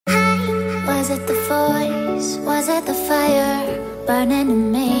Was it the voice? Was it the fire burning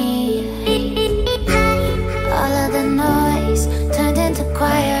in me? All of the noise turned into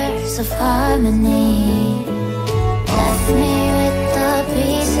choirs of harmony. Left me with the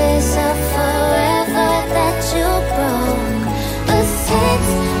pieces of forever that you broke. But since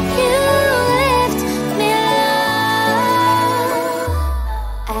you left me alone,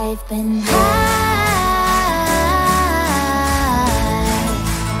 I've been high.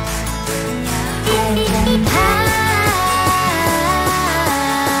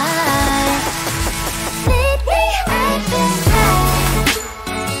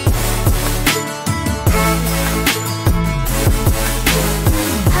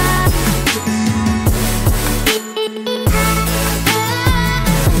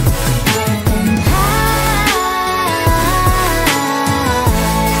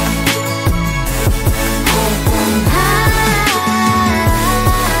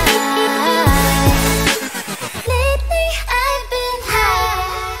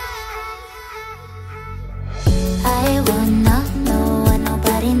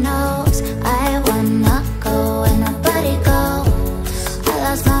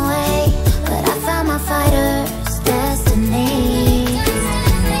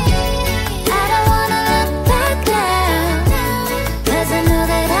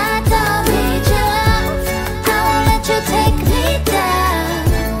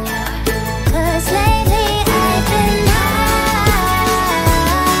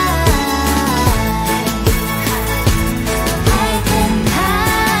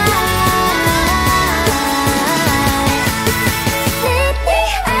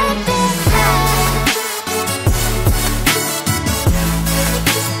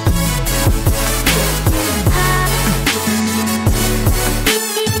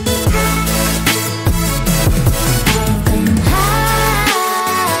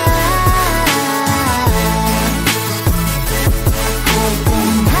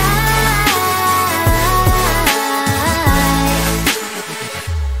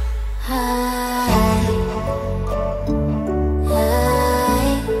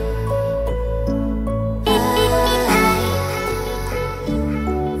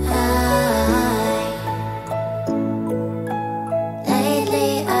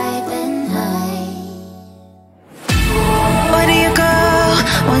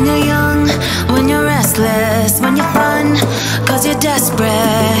 When you're fun, cause you're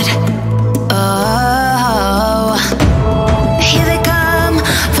desperate. Oh, here they come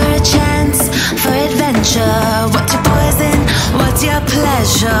for a chance, for adventure. What's your poison? What's your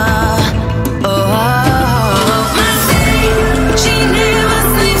pleasure? Oh, my city, she never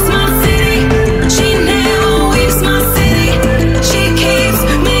sleeps. My city, she never weeps. My city, she keeps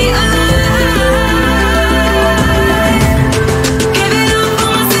me alive. Give it up for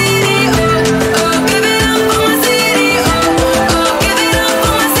my city, oh, oh, give it up for my city, oh, oh, give it up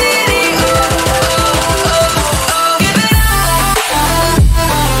for my city, oh, oh, oh, oh, give it up.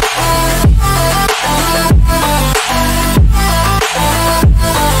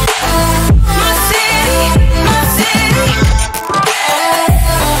 My city, my city.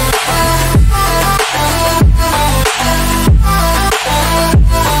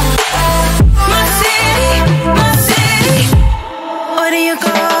 My city, my city. Where do you go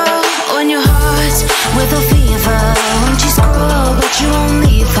when your heart with a fever? When she's cruel but you won't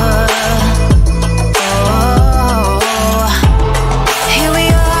leave her. Oh, here we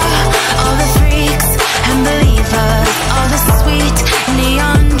are, all the freaks and believers, all the sweet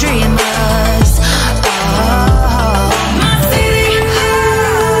neon dreamers. Oh, my city.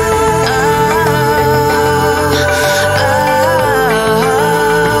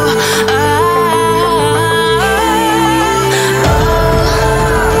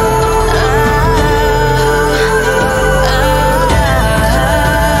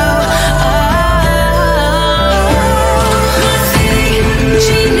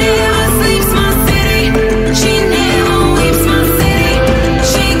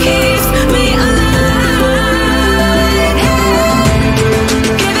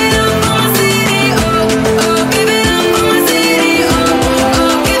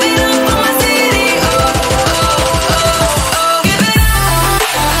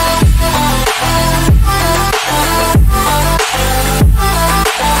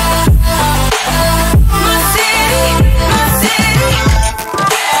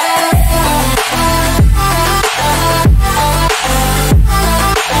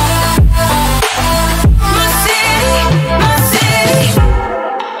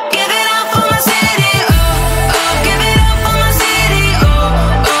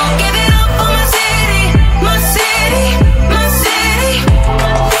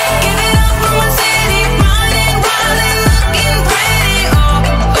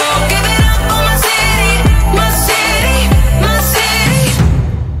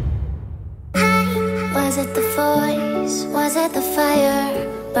 Was it the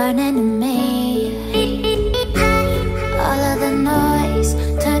fire burning in me? All of the noise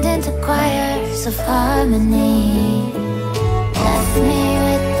turned into choirs of harmony.